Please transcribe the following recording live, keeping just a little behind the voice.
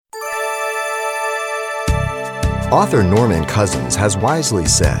Author Norman Cousins has wisely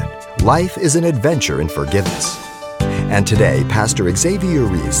said, life is an adventure in forgiveness. And today, Pastor Xavier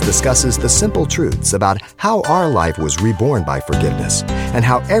Reese discusses the simple truths about how our life was reborn by forgiveness and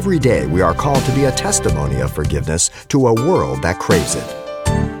how every day we are called to be a testimony of forgiveness to a world that craves it.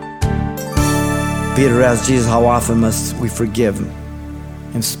 Peter asked Jesus, how often must we forgive?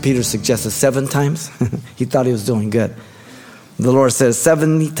 And Peter suggested 7 times. He thought he was doing good. The Lord says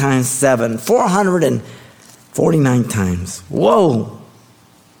 70 times 7, 449 times. Whoa!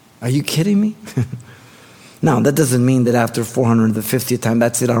 Are you kidding me? Now, that doesn't mean that after 450th time,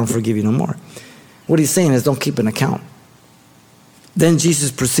 that's it, I don't forgive you no more. What he's saying is don't keep an account. Then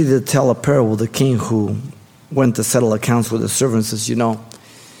Jesus proceeded to tell a parable of the king who went to settle accounts with his servants, as you know,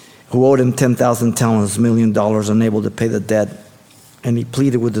 who owed him 10,000 talents, $1 million, unable to pay the debt. And he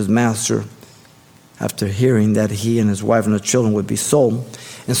pleaded with his master after hearing that he and his wife and the children would be sold.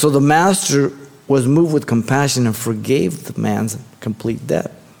 And so the master was moved with compassion and forgave the man's complete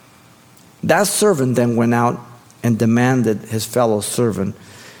debt. That servant then went out and demanded his fellow servant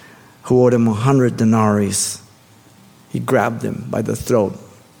who owed him 100 denarii. He grabbed him by the throat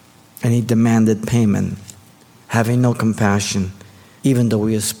and he demanded payment. Having no compassion, even though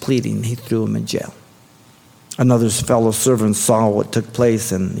he was pleading, he threw him in jail. Another fellow servant saw what took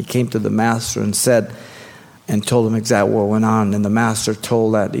place and he came to the master and said, and told him exactly what went on. And the master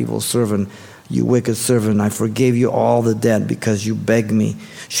told that evil servant, you wicked servant, I forgave you all the debt because you begged me.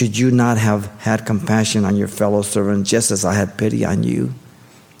 Should you not have had compassion on your fellow servant just as I had pity on you?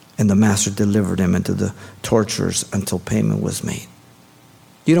 And the master delivered him into the torturers until payment was made.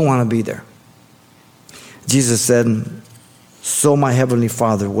 You don't want to be there. Jesus said, so my heavenly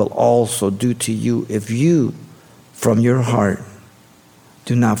Father will also do to you if you from your heart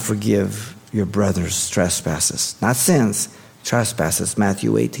do not forgive your brother's trespasses. Not sins, trespasses.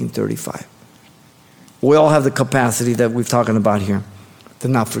 Matthew 18:35. We all have the capacity that we're talking about here to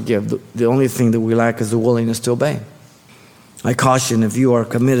not forgive. The only thing that we lack is the willingness to obey. I caution, if you are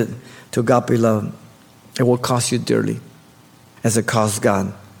committed to agape love, it will cost you dearly, as it cost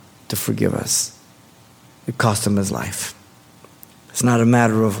God to forgive us. It cost him his life. It's not a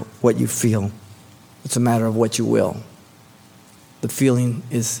matter of what you feel. It's a matter of what you will. The feeling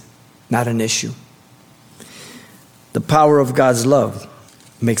is not an issue. The power of God's love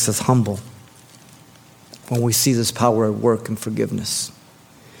makes us humble when we see this power at work in forgiveness.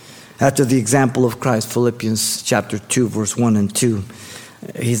 After the example of Christ, Philippians chapter 2, verse 1 and 2,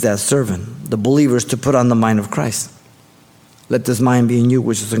 he's that servant. The believers to put on the mind of Christ. Let this mind be in you,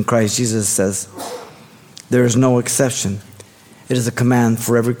 which is in Christ Jesus says. There is no exception. It is a command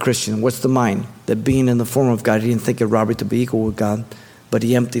for every Christian. What's the mind? That being in the form of God, he didn't think it robbery to be equal with God, but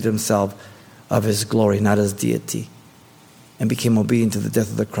he emptied himself of his glory, not his deity, and became obedient to the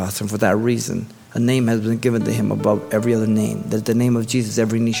death of the cross. And for that reason, a name has been given to him above every other name, that at the name of Jesus,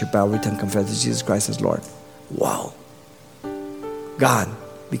 every knee shall bow, every tongue confess that Jesus Christ is Lord. Wow. God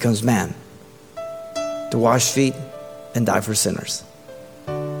becomes man to wash feet and die for sinners.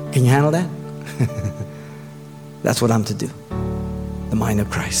 Can you handle that? That's what I'm to do. The mind of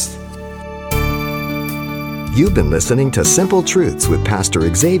Christ. You've been listening to Simple Truths with Pastor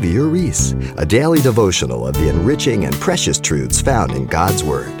Xavier Reese, a daily devotional of the enriching and precious truths found in God's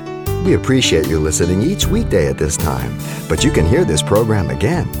Word. We appreciate you listening each weekday at this time, but you can hear this program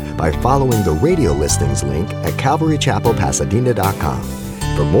again by following the radio listings link at CalvaryChapelPasadena.com.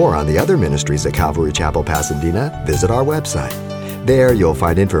 For more on the other ministries at Calvary Chapel Pasadena, visit our website. There you'll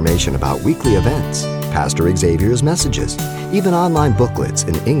find information about weekly events, Pastor Xavier's messages, even online booklets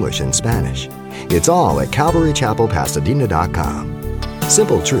in English and Spanish. It's all at CalvaryChapelPasadena.com.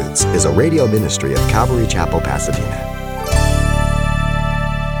 Simple Truths is a radio ministry of Calvary Chapel, Pasadena.